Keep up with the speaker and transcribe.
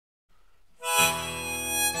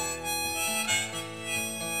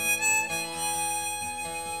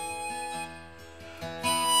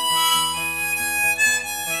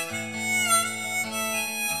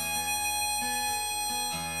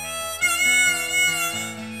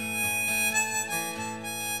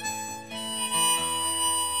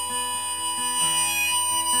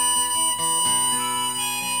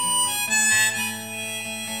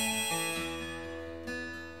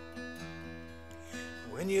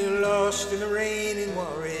You're lost in the rain in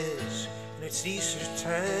Juarez, and it's Easter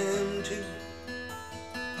time too.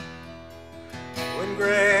 When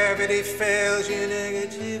gravity fails you,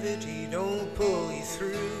 negativity don't pull you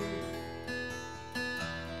through.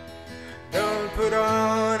 Don't put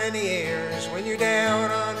on any airs when you're down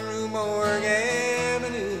on Rue Morgue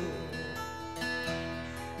Avenue.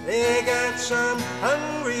 They got some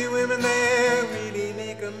hungry women there, really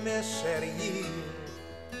make a mess out of you.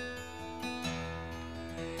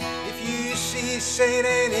 If you see Saint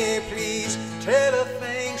Annie, please tell her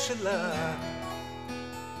thanks a lot.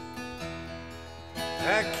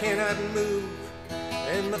 I cannot move,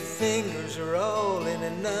 and my fingers are all in a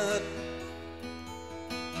knot.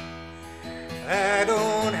 I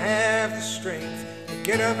don't have the strength to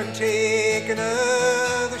get up and take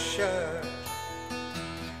another shot.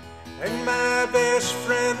 And my best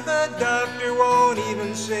friend, the doctor, won't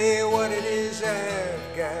even say what it is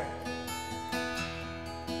I've got.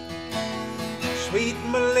 Sweet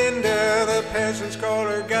Melinda, the peasants call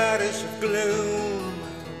her goddess of gloom.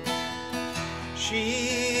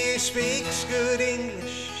 She speaks good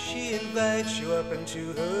English, she invites you up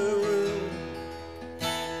into her room.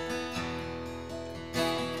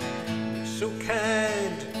 So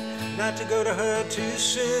kind not to go to her too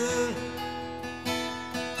soon,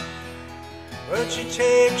 but she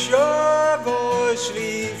takes your voice,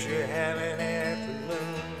 leaves you howling at the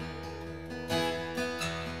moon.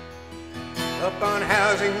 Up on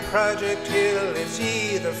Housing Project Hill, it's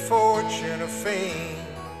either fortune or fame.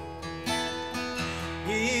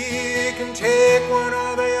 You can take one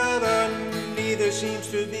or the other, neither seems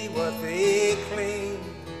to be what they claim.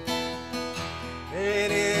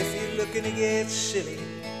 And if you're looking to get silly,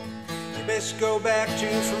 you best go back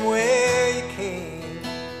to from where you came.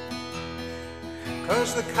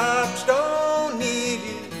 'Cause the cops don't need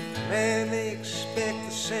you, man, they expect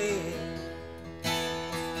the same.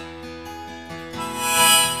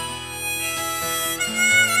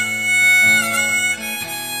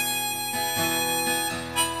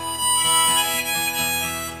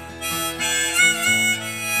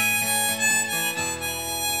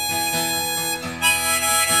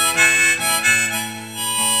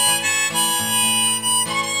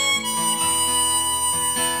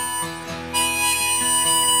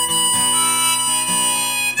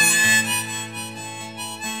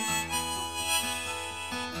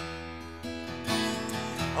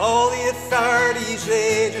 All the authorities,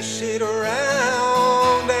 they just sit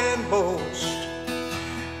around and boast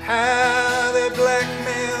how they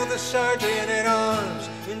blackmailed the sergeant at arms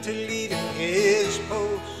into leaving his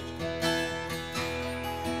post.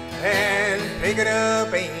 And picking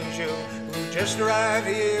up Angel, who just arrived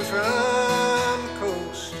here from the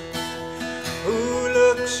coast, who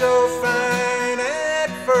looked so fine at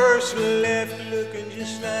first, left looking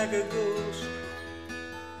just like a ghost.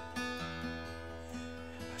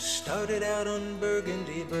 Started out on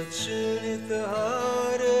Burgundy, but soon hit the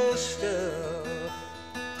harder stuff.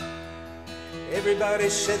 Everybody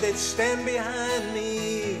said they'd stand behind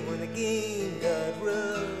me when the game got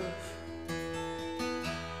rough.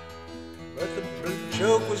 But the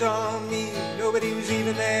joke was on me, nobody was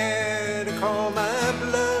even there to call my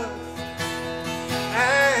bluff.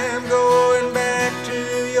 I'm going back to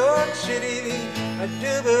New York City, I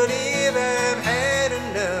do believe I've had